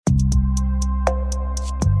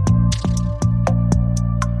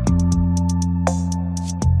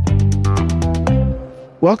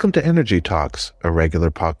Welcome to Energy Talks, a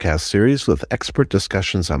regular podcast series with expert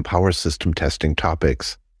discussions on power system testing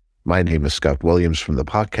topics. My name is Scott Williams from the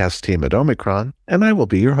podcast team at Omicron, and I will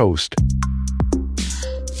be your host.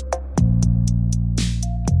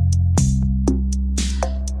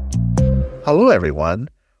 Hello, everyone.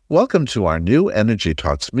 Welcome to our new Energy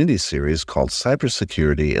Talks mini-series called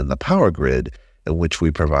Cybersecurity in the Power Grid, in which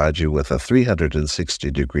we provide you with a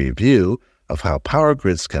 360-degree view of how power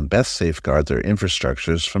grids can best safeguard their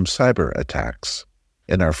infrastructures from cyber attacks.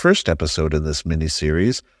 In our first episode in this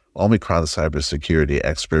mini-series, Omicron cybersecurity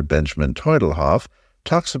expert Benjamin Teutelhoff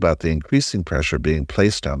talks about the increasing pressure being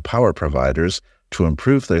placed on power providers to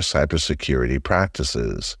improve their cybersecurity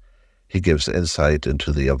practices. He gives insight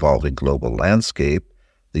into the evolving global landscape,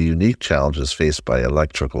 the unique challenges faced by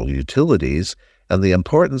electrical utilities, and the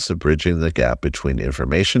importance of bridging the gap between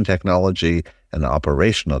information technology and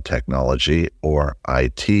operational technology, or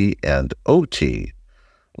IT and OT.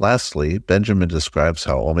 Lastly, Benjamin describes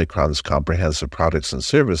how Omicron's comprehensive products and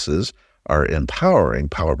services are empowering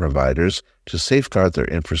power providers to safeguard their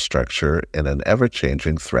infrastructure in an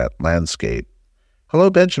ever-changing threat landscape. Hello,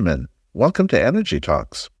 Benjamin. Welcome to Energy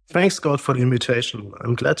Talks. Thanks, Scott, for the invitation.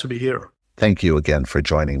 I'm glad to be here. Thank you again for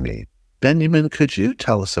joining me. Benjamin, could you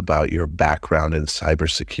tell us about your background in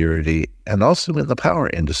cybersecurity and also in the power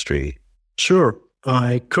industry? Sure.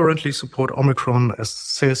 I currently support Omicron as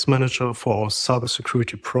sales manager for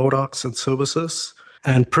cybersecurity products and services.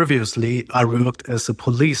 And previously, I worked as a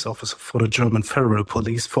police officer for the German Federal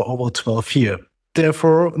Police for over 12 years.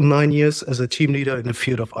 Therefore, 9 years as a team leader in the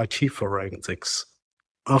field of IT forensics.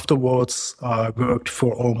 Afterwards, I worked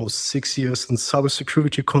for almost 6 years in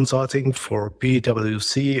cybersecurity consulting for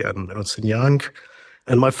PwC and Ernst & Young.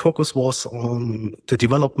 And my focus was on the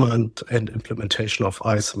development and implementation of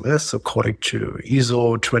ISMS according to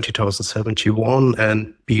ISO 20071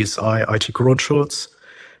 and BSI IT Grundschutz,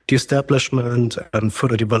 the establishment and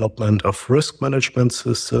further development of risk management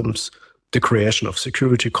systems, the creation of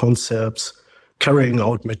security concepts, carrying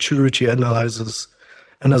out maturity analysis,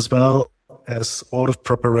 and as well as audit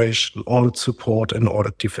preparation, audit support, and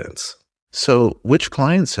audit defense. So which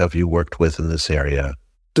clients have you worked with in this area?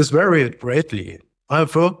 This varied greatly.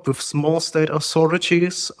 I've worked with small state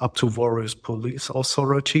authorities up to various police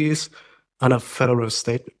authorities and a federal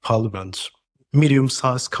state parliament,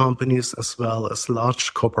 medium-sized companies as well as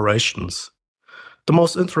large corporations. The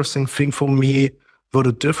most interesting thing for me were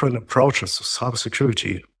the different approaches to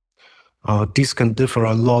cybersecurity. These can differ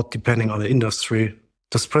a lot depending on the industry.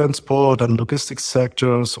 The transport and logistics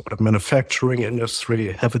sectors or the manufacturing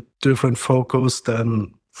industry have a different focus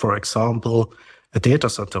than, for example, a data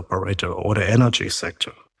center operator or the energy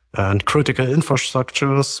sector. And critical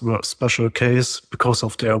infrastructures were a special case because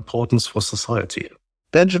of their importance for society.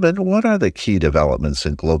 Benjamin, what are the key developments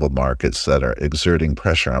in global markets that are exerting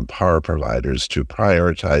pressure on power providers to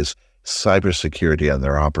prioritize cybersecurity in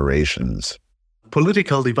their operations?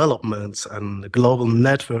 Political developments and global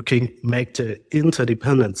networking make the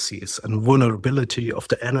interdependencies and vulnerability of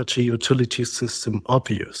the energy utility system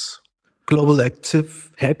obvious. Global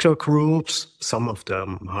active hacker groups, some of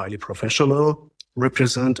them highly professional,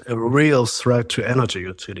 represent a real threat to energy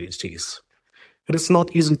utilities. It is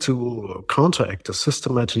not easy to counteract this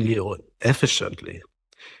systematically or efficiently,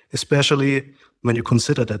 especially when you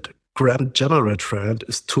consider that the grand general trend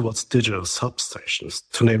is towards digital substations,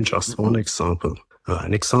 to name just one example.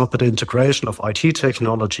 An example, the integration of IT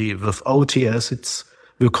technology with OT assets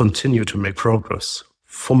will continue to make progress.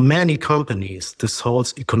 For many companies, this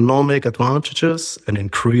holds economic advantages and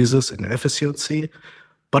increases in efficiency,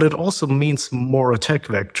 but it also means more attack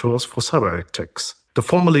vectors for cyber attacks. The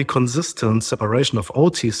formerly consistent separation of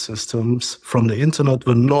OT systems from the internet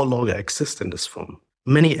will no longer exist in this form.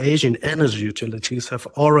 Many Asian energy utilities have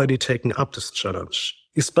already taken up this challenge,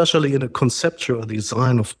 especially in the conceptual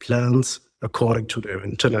design of plants according to the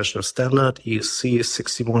international standard ESC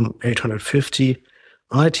 61850.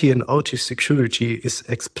 IT and OT security is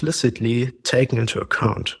explicitly taken into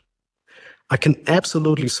account. I can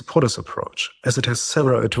absolutely support this approach, as it has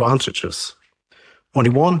several advantages. On the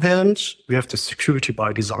one hand, we have the security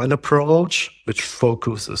by design approach, which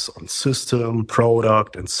focuses on system,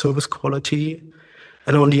 product, and service quality.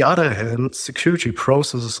 And on the other hand, security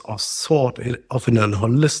processes are thought of in a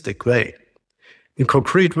holistic way. In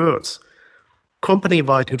concrete words,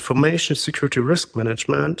 company-wide information security risk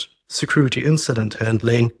management, security incident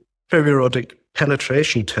handling, periodic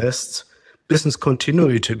penetration tests, business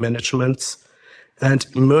continuity managements, and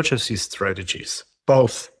emergency strategies,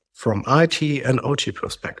 both from IT and OT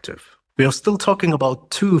perspective. We are still talking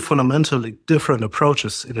about two fundamentally different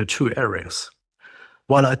approaches in the two areas.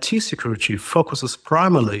 While IT security focuses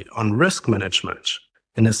primarily on risk management,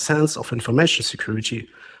 In the sense of information security,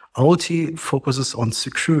 OT focuses on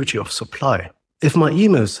security of supply. If my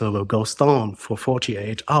email server goes down for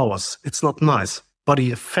 48 hours, it's not nice, but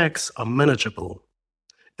the effects are manageable.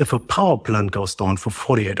 If a power plant goes down for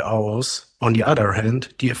 48 hours, on the other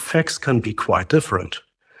hand, the effects can be quite different.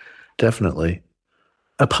 Definitely.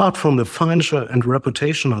 Apart from the financial and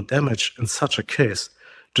reputational damage in such a case,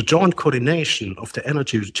 the joint coordination of the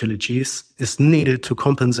energy utilities is needed to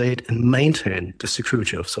compensate and maintain the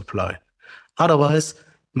security of supply. Otherwise,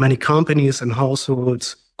 many companies and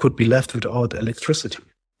households could be left without electricity.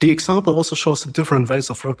 The example also shows the different ways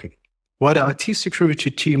of working. While the IT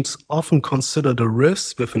security teams often consider the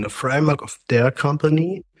risks within the framework of their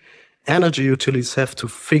company, energy utilities have to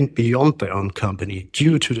think beyond their own company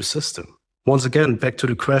due to the system. Once again, back to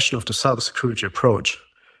the question of the cybersecurity approach.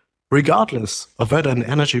 Regardless of whether an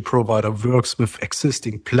energy provider works with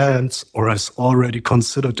existing plants or has already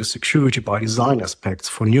considered the security by design aspects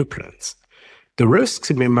for new plants, the risks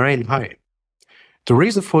may remain high. The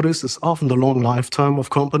reason for this is often the long lifetime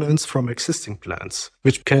of components from existing plants,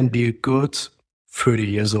 which can be a good 30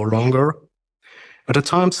 years or longer. At the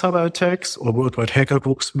time, cyber attacks or worldwide hacker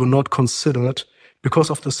groups were not considered because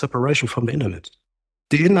of the separation from the internet.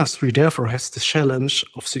 The industry therefore has the challenge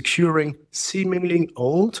of securing seemingly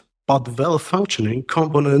old but well-functioning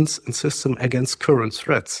components and systems against current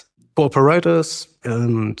threats. For operators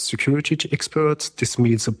and security experts, this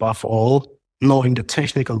means above all knowing the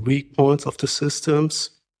technical weak points of the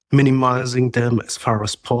systems, minimizing them as far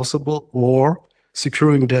as possible, or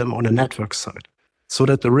securing them on the network side, so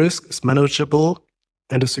that the risk is manageable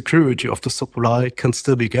and the security of the supply can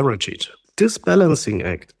still be guaranteed. This balancing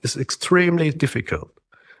act is extremely difficult,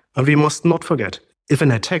 and we must not forget, if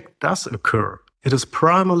an attack does occur, it is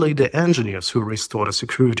primarily the engineers who restore the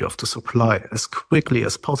security of the supply as quickly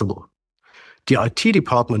as possible. The IT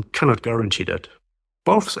department cannot guarantee that.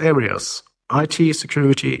 Both areas, IT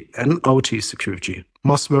security and OT security,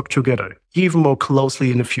 must work together even more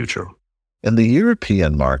closely in the future. In the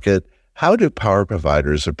European market, how do power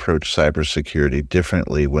providers approach cybersecurity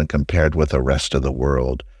differently when compared with the rest of the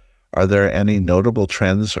world? Are there any notable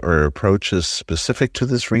trends or approaches specific to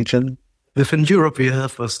this region? Within Europe, we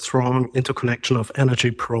have a strong interconnection of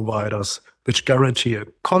energy providers, which guarantee a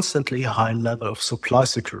constantly high level of supply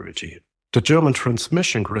security. The German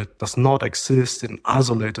transmission grid does not exist in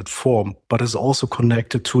isolated form, but is also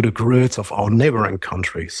connected to the grids of our neighboring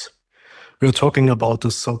countries. We're talking about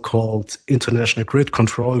the so-called International Grid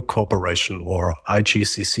Control Corporation, or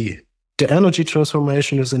IGCC. The energy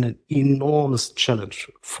transformation is an enormous challenge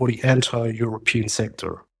for the entire European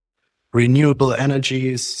sector. Renewable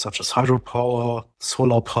energies such as hydropower,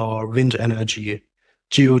 solar power, wind energy,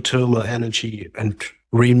 geothermal energy, and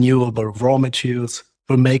renewable raw materials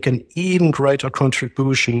will make an even greater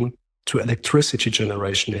contribution to electricity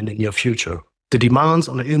generation in the near future. The demands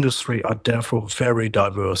on the industry are therefore very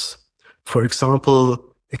diverse. For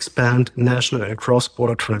example, expand national and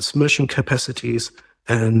cross-border transmission capacities,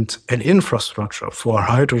 and an infrastructure for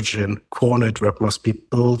hydrogen core network must be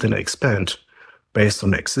built and expand based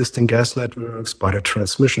on existing gas networks by the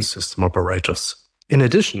transmission system operators. In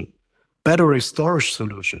addition, battery storage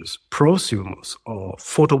solutions, prosumers, or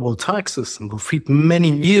photovoltaic systems will feed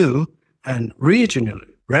many new and regionally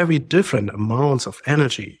very different amounts of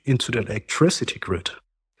energy into the electricity grid.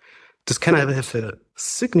 This can have a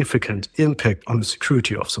significant impact on the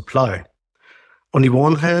security of supply. On the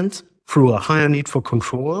one hand, through a higher need for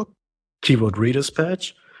control, keyword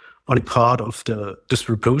redispatch, on the part of the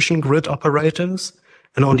distribution grid operators,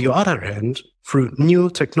 and on the other hand, through new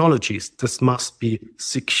technologies that must be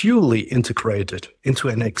securely integrated into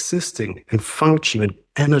an existing and functioning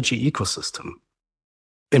energy ecosystem.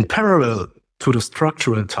 In parallel to the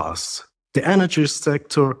structural tasks, the energy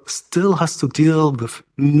sector still has to deal with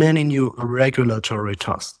many new regulatory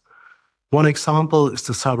tasks. One example is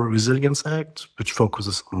the Cyber Resilience Act, which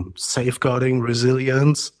focuses on safeguarding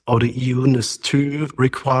resilience, or the EU NIS2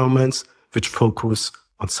 requirements, which focus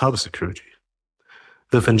on cybersecurity.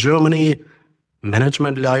 Within Germany,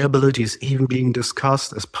 management liability is even being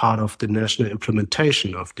discussed as part of the national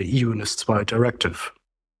implementation of the EU NIS2 directive.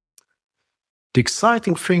 The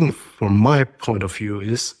exciting thing from my point of view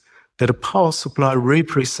is that a power supply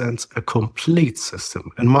represents a complete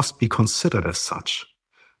system and must be considered as such.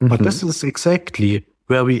 But this is exactly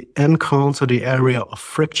where we encounter the area of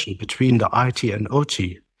friction between the IT and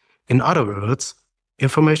OT. In other words,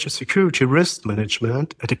 information security risk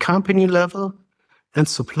management at the company level and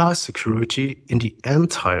supply security in the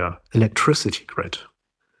entire electricity grid.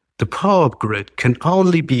 The power grid can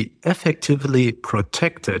only be effectively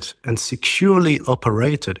protected and securely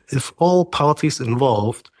operated if all parties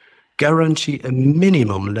involved guarantee a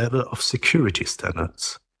minimum level of security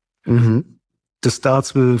standards. Mm-hmm. This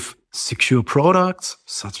starts with secure products,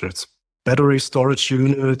 such as battery storage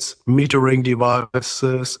units, metering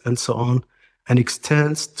devices, and so on, and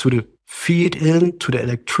extends to the feed-in to the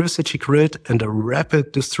electricity grid and the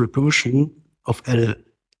rapid distribution of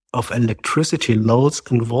electricity loads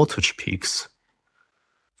and voltage peaks.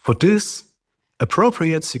 For this,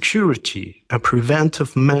 appropriate security and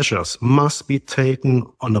preventive measures must be taken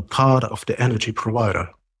on the part of the energy provider.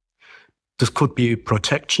 This could be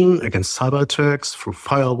protection against cyber attacks through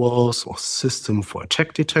firewalls or system for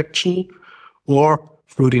attack detection, or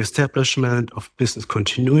through the establishment of business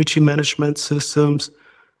continuity management systems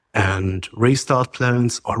and restart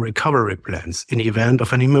plans or recovery plans in the event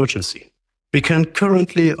of an emergency. We can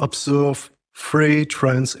currently observe three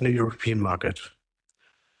trends in the European market.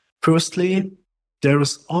 Firstly, there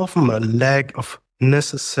is often a lack of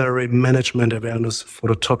necessary management awareness for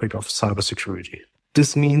the topic of cybersecurity.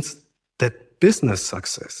 This means that business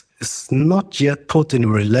success is not yet put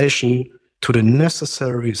in relation to the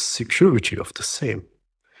necessary security of the same.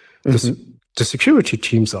 Mm-hmm. The security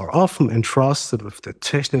teams are often entrusted with the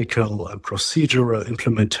technical and procedural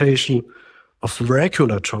implementation of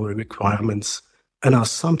regulatory requirements and are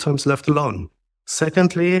sometimes left alone.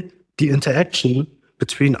 Secondly, the interaction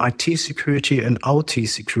between IT security and OT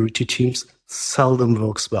security teams seldom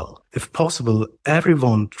works well. If possible,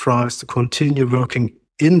 everyone tries to continue working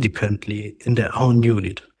independently in their own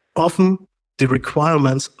unit. Often, the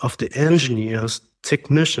requirements of the engineers,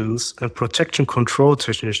 technicians, and protection control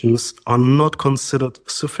technicians are not considered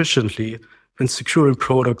sufficiently when securing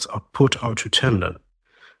products are put out to tender.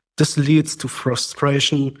 This leads to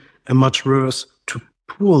frustration and, much worse, to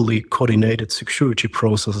poorly coordinated security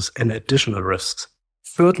processes and additional risks.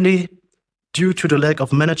 Thirdly, due to the lack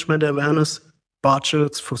of management awareness,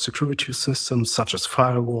 budgets for security systems such as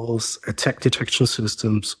firewalls, attack detection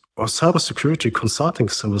systems, or cybersecurity consulting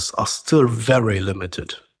services are still very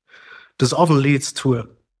limited. This often leads to a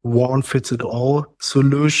one-fits-it-all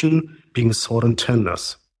solution being sought in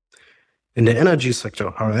tenders. In the energy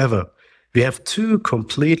sector, however, we have two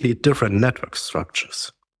completely different network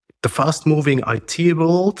structures. The fast-moving IT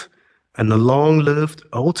world and the long-lived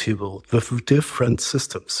OT world with different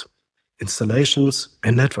systems, installations,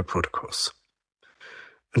 and network protocols.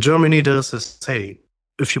 In Germany, there's a saying,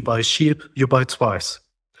 if you buy cheap, you buy twice.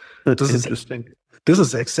 That's interesting. This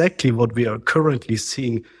is exactly what we are currently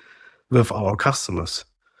seeing with our customers.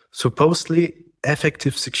 Supposedly,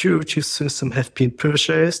 effective security systems have been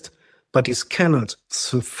purchased, but this cannot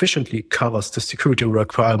sufficiently cover the security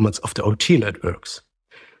requirements of the OT networks.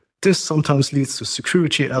 This sometimes leads to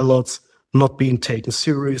security alerts not being taken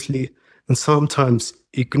seriously and sometimes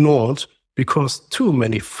ignored because too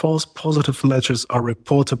many false positive messages are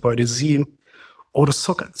reported by the SIEM, or the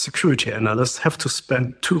SOC security analysts have to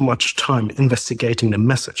spend too much time investigating the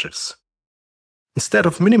messages. Instead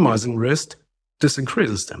of minimizing risk, this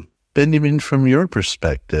increases them. Benjamin, from your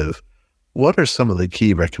perspective, what are some of the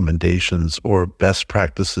key recommendations or best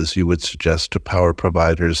practices you would suggest to power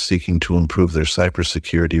providers seeking to improve their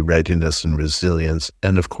cybersecurity readiness and resilience,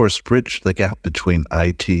 and of course, bridge the gap between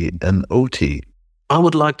IT and OT? I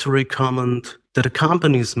would like to recommend that a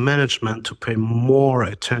company's management to pay more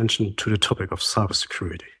attention to the topic of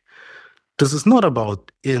cybersecurity. This is not about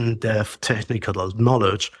in-depth technical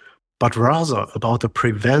knowledge, but rather about the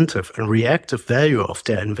preventive and reactive value of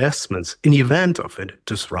their investments in the event of a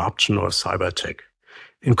disruption or a cyber attack.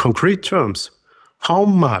 In concrete terms, how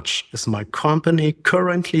much is my company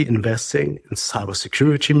currently investing in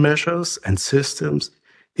cybersecurity measures and systems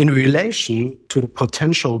in relation to the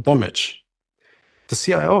potential damage? The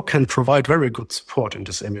CIO can provide very good support in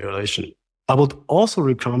this evaluation. I would also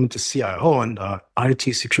recommend the CIO and the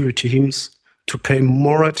IT security teams to pay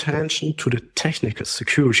more attention to the technical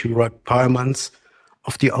security requirements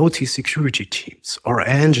of the OT security teams or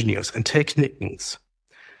engineers and technicians.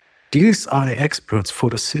 These are the experts for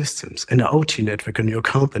the systems and the OT network in your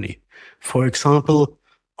company. For example,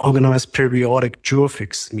 organize periodic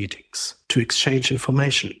Jurfix meetings to exchange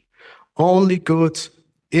information. Only good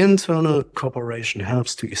internal cooperation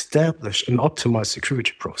helps to establish and optimize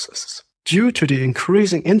security processes. Due to the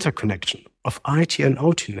increasing interconnection of IT and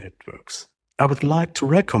OT networks, I would like to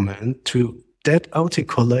recommend that OT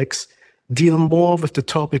colleagues deal more with the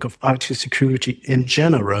topic of IT security in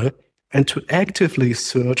general and to actively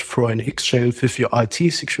search for an exchange with your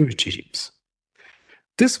IT security teams.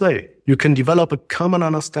 This way, you can develop a common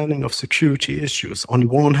understanding of security issues on the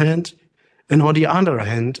one hand, and on the other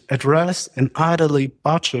hand, address and ideally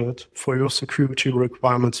budget for your security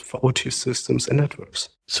requirements for OT systems and networks.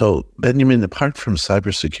 So, Benjamin, apart from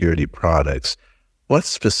cybersecurity products, What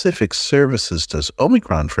specific services does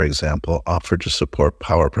Omicron, for example, offer to support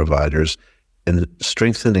power providers in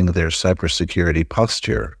strengthening their cybersecurity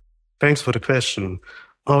posture? Thanks for the question.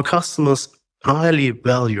 Our customers highly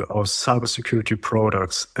value our cybersecurity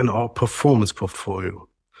products and our performance portfolio.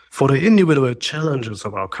 For the individual challenges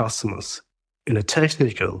of our customers in the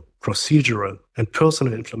technical, procedural, and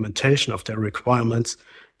personal implementation of their requirements,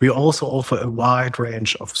 we also offer a wide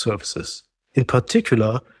range of services. In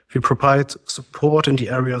particular, we provide support in the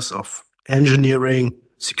areas of engineering,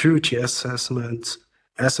 security assessment,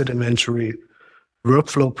 asset inventory,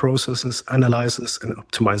 workflow processes, analysis and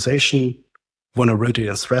optimization, vulnerability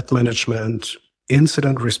and threat management,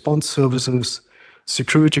 incident response services,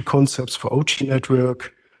 security concepts for OT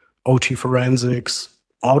network, OT forensics,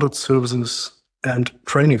 audit services, and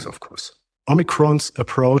trainings, of course. Omicron's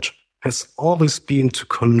approach has always been to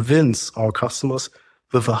convince our customers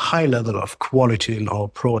with a high level of quality in our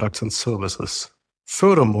products and services.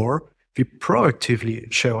 Furthermore, we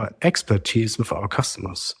proactively share our expertise with our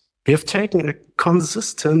customers. We have taken a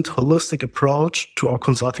consistent, holistic approach to our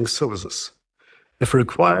consulting services. If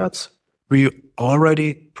required, we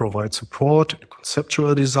already provide support in the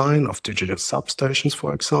conceptual design of digital substations,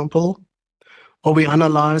 for example, or we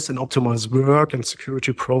analyze and optimize work and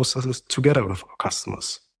security processes together with our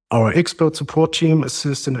customers. Our expert support team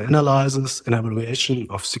assists in the analysis and evaluation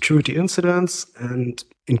of security incidents and,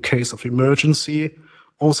 in case of emergency,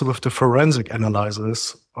 also with the forensic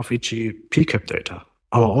analysis of e.g. PCAP data.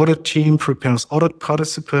 Our audit team prepares audit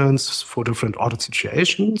participants for different audit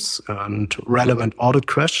situations and relevant audit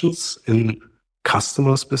questions in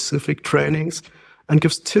customer-specific trainings and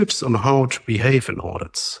gives tips on how to behave in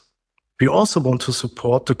audits. We also want to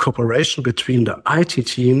support the cooperation between the IT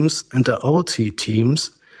teams and the OT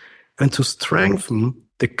teams and to strengthen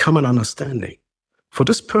the common understanding. For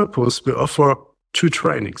this purpose, we offer 2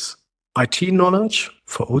 trainings: IT knowledge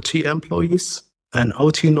for OT employees and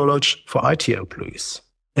OT knowledge for IT employees.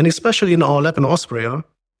 And especially in our lab in Austria,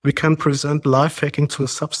 we can present live hacking to a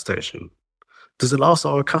substation. This allows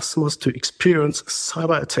our customers to experience a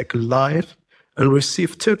cyber attack live and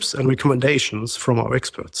receive tips and recommendations from our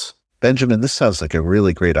experts. Benjamin, this sounds like a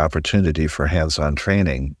really great opportunity for hands-on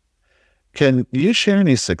training. Can you share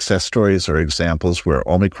any success stories or examples where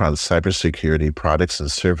Omicron's cybersecurity products and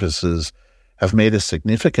services have made a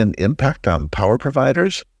significant impact on power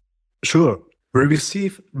providers? Sure. We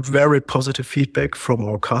receive very positive feedback from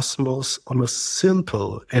our customers on a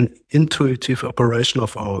simple and intuitive operation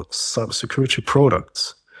of our cybersecurity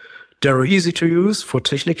products. They're easy to use for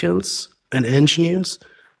technicians and engineers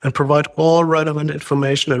and provide all relevant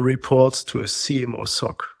information and reports to a CM or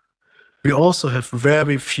SOC. We also have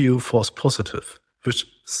very few false positives, which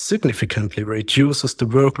significantly reduces the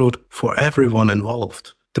workload for everyone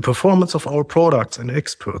involved. The performance of our products and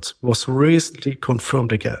experts was recently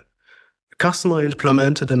confirmed again. A customer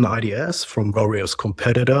implemented an IDS from various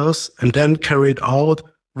competitors and then carried out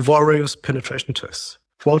various penetration tests.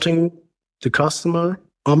 Quoting the customer,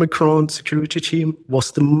 Omicron security team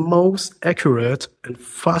was the most accurate and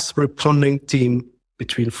fast responding team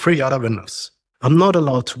between 3 other vendors. I'm not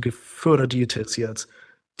allowed to give further details yet.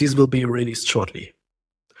 These will be released shortly.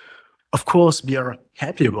 Of course, we are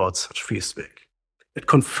happy about such feedback. It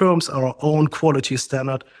confirms our own quality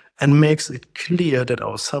standard and makes it clear that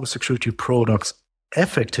our cybersecurity products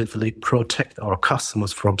effectively protect our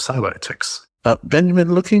customers from cyber attacks.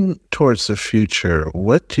 Benjamin, looking towards the future,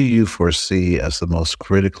 what do you foresee as the most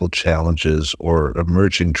critical challenges or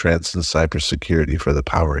emerging trends in cybersecurity for the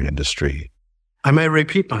power industry? I may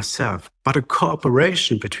repeat myself, but a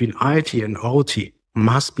cooperation between IT and OT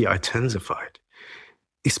must be intensified.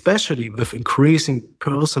 Especially with increasing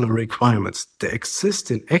personal requirements, the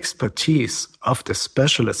existing expertise of the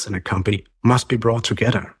specialists in a company must be brought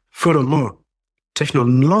together. Furthermore,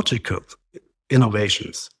 technological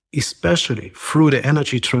innovations, especially through the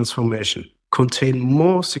energy transformation, contain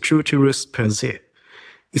more security risks per se.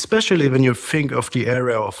 Especially when you think of the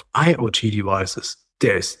area of IoT devices,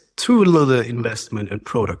 there is too little investment in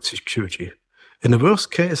product security. In the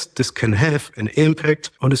worst case, this can have an impact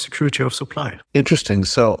on the security of supply. Interesting.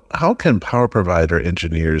 So how can power provider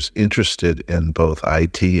engineers interested in both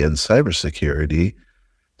IT and cybersecurity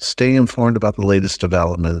stay informed about the latest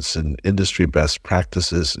developments and industry best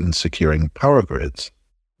practices in securing power grids?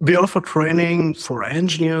 We offer training for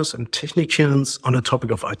engineers and technicians on the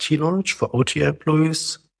topic of IT knowledge for OT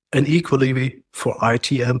employees, and equally for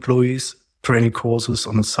IT employees, training courses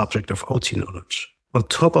on the subject of OT knowledge. On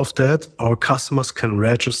top of that, our customers can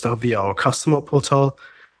register via our customer portal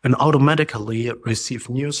and automatically receive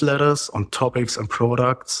newsletters on topics and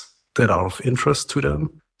products that are of interest to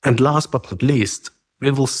them. And last but not least,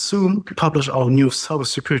 We will soon publish our new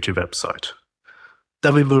cybersecurity website.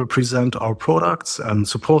 There we will present our products and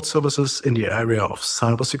support services in the area of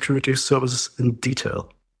cybersecurity services in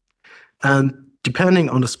detail. And depending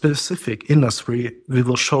on the specific industry, we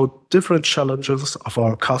will show different challenges of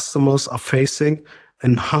our customers are facing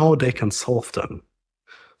and how they can solve them.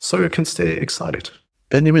 So you can stay excited.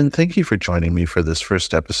 Benjamin, thank you for joining me for this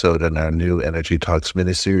first episode in our new Energy Talks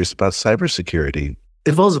mini-series about cybersecurity.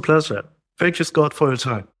 It was a pleasure. Thank you, Scott, for your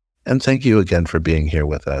time. And thank you again for being here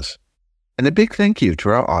with us. And a big thank you to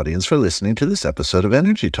our audience for listening to this episode of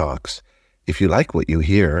Energy Talks. If you like what you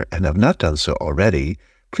hear and have not done so already,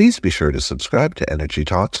 please be sure to subscribe to Energy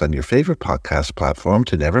Talks on your favorite podcast platform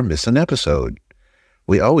to never miss an episode.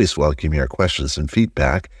 We always welcome your questions and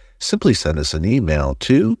feedback. Simply send us an email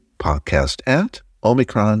to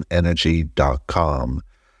podcast@omicronenergy.com.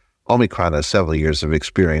 Omicron has several years of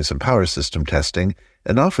experience in power system testing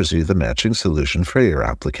and offers you the matching solution for your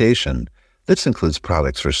application. This includes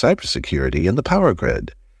products for cybersecurity and the power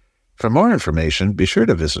grid. For more information, be sure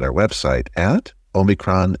to visit our website at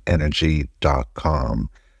omicronenergy.com.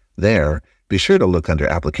 There, be sure to look under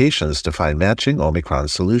Applications to find matching Omicron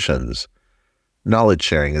solutions. Knowledge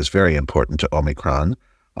sharing is very important to Omicron.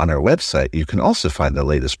 On our website, you can also find the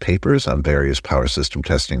latest papers on various power system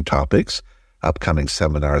testing topics, upcoming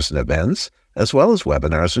seminars and events, as well as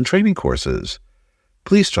webinars and training courses.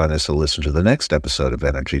 Please join us to listen to the next episode of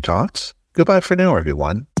Energy Talks. Goodbye for now,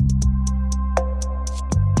 everyone.